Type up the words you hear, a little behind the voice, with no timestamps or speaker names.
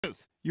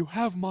You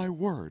have my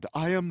word,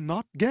 I am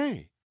not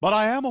gay. But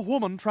I am a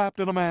woman trapped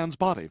in a man's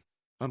body.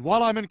 And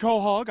while I'm in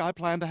Quahog, I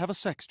plan to have a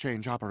sex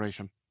change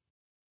operation.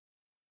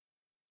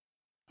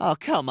 Oh,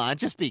 come on,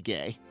 just be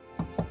gay.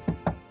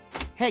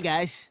 Hey,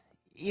 guys,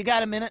 you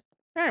got a minute?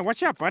 Hey,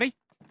 what's up, buddy?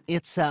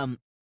 It's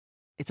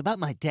about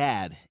my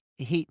dad.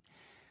 He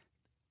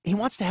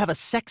wants to have a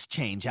sex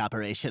change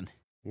operation.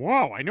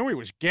 Whoa, I knew he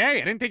was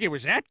gay. I didn't think he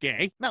was that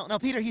gay. No,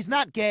 Peter, he's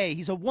not gay.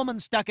 He's a woman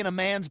stuck in a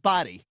man's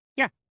body.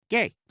 Yeah,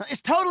 gay.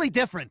 It's totally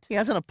different. He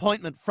has an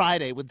appointment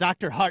Friday with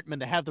Dr. Hartman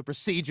to have the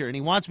procedure, and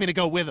he wants me to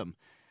go with him.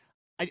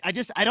 I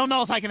don't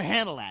know if I can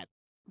handle that.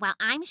 Well,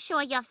 I'm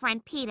sure your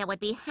friend Peter would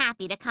be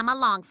happy to come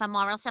along for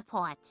moral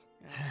support.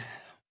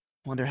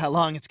 Wonder how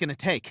long it's gonna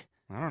take.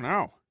 I don't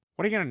know.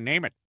 What are you gonna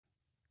name it?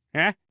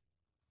 Huh?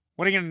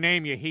 What are you gonna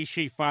name your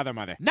he-she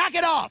father-mother? Knock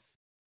it off!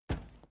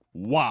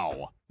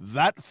 Wow,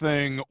 that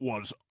thing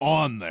was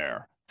on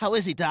there. How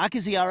is he, Doc?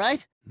 Is he all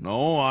right?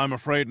 No, I'm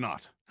afraid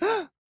not.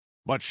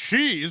 But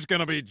she's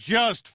gonna be just